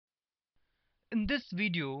In this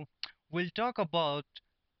video, we'll talk about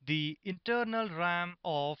the internal RAM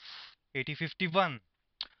of 8051.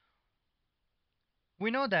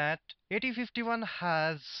 We know that 8051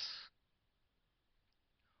 has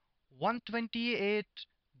 128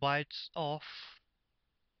 bytes of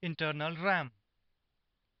internal RAM.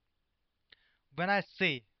 When I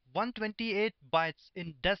say 128 bytes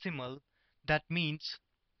in decimal, that means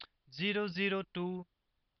 0027F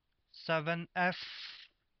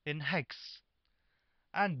in hex.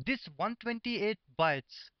 And this 128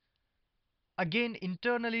 bytes again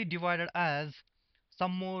internally divided as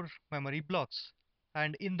some more memory blocks.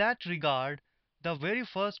 And in that regard, the very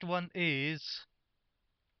first one is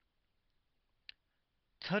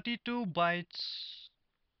 32 bytes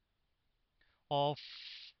of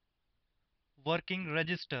working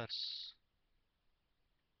registers.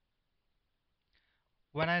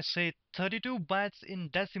 When I say 32 bytes in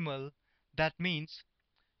decimal, that means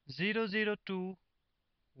 0021F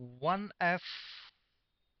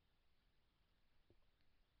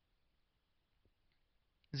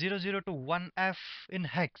 0021F in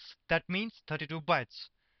hex. That means 32 bytes.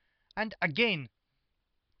 And again,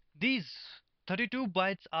 these 32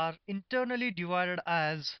 bytes are internally divided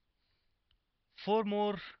as 4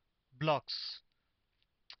 more blocks,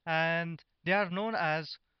 and they are known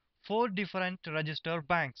as 4 different register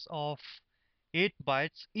banks of 8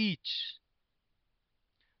 bytes each.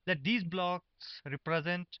 That these blocks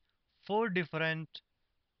represent 4 different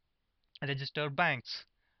register banks,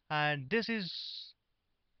 and this is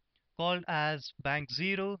called as bank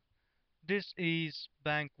 0, this is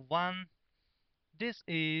bank 1, this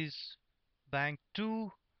is bank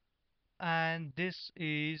 2, and this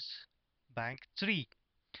is bank 3.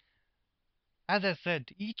 As I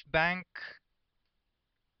said, each bank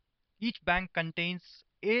contains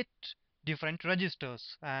 8 different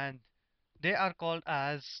registers, and they are called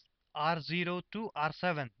as R0 to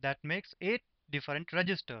R7. That makes 8 different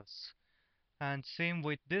registers. And same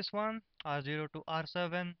with this one, R0 to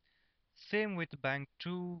R7. Same with bank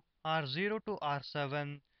 2, R0 to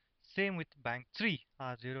R7. Same with bank 3,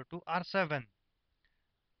 R0 to R7.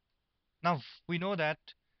 Now we know that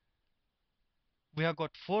we have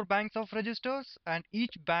got 4 banks of registers, and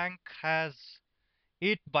each bank has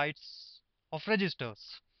 8 bytes of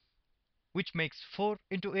registers, which makes 4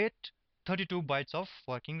 into 8, 32 bytes of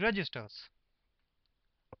working registers.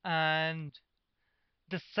 And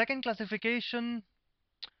the second classification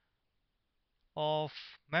of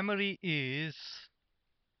memory is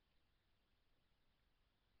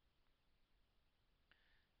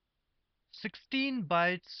 16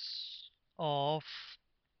 bytes of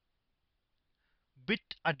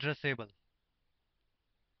bit addressable.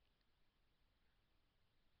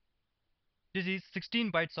 This is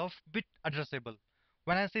 16 bytes of bit addressable.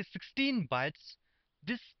 When I say 16 bytes,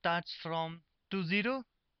 this starts from 20 to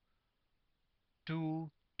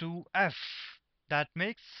 2F. That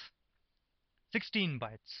makes 16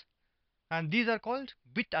 bytes. And these are called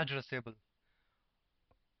bit addressable.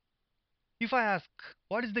 If I ask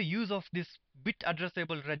what is the use of these bit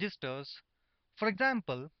addressable registers, for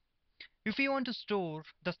example, if we want to store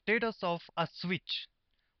the status of a switch,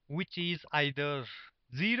 which is either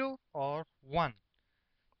 0 or 1,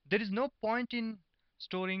 there is no point in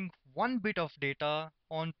storing 1 bit of data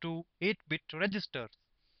onto 8-bit registers,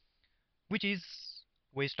 which is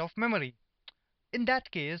waste of memory. In that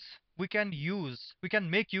case, we can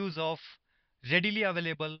make use of readily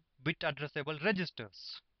available bit addressable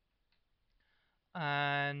registers.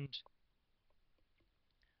 And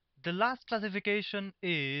the last classification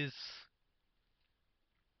is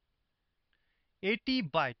 80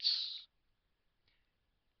 bytes.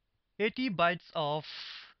 80 bytes of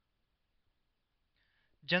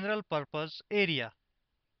general purpose area,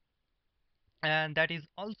 and that is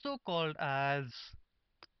also called as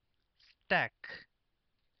stack.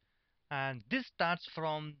 And this starts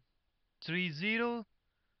from 30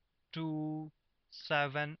 to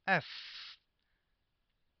 7F.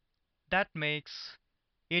 That makes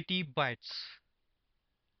 80 bytes.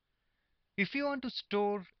 If you want to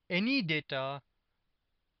store any data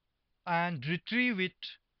and retrieve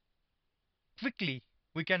it quickly,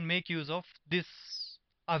 we can make use of this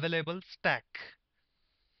available stack.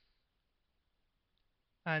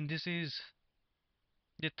 And this is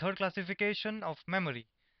the third classification of memory.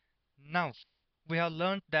 Now, we have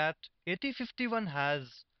learned that 8051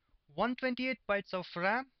 has 128 bytes of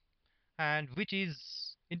RAM, and which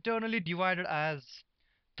is internally divided as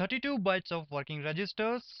 32 bytes of working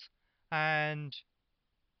registers, and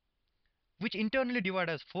which internally divide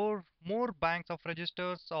as 4 more banks of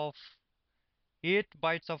registers of 8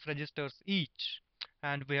 bytes of registers each.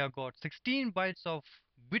 And we have got 16 bytes of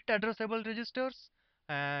bit addressable registers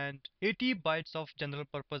and 80 bytes of general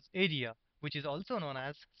purpose area, which is also known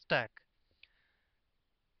as stack.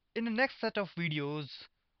 In the next set of videos,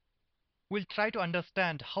 we'll try to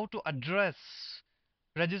understand how to address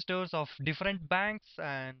registers of different banks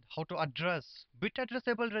and how to address bit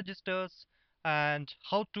addressable registers and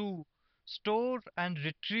how to store and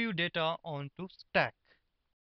retrieve data onto stack.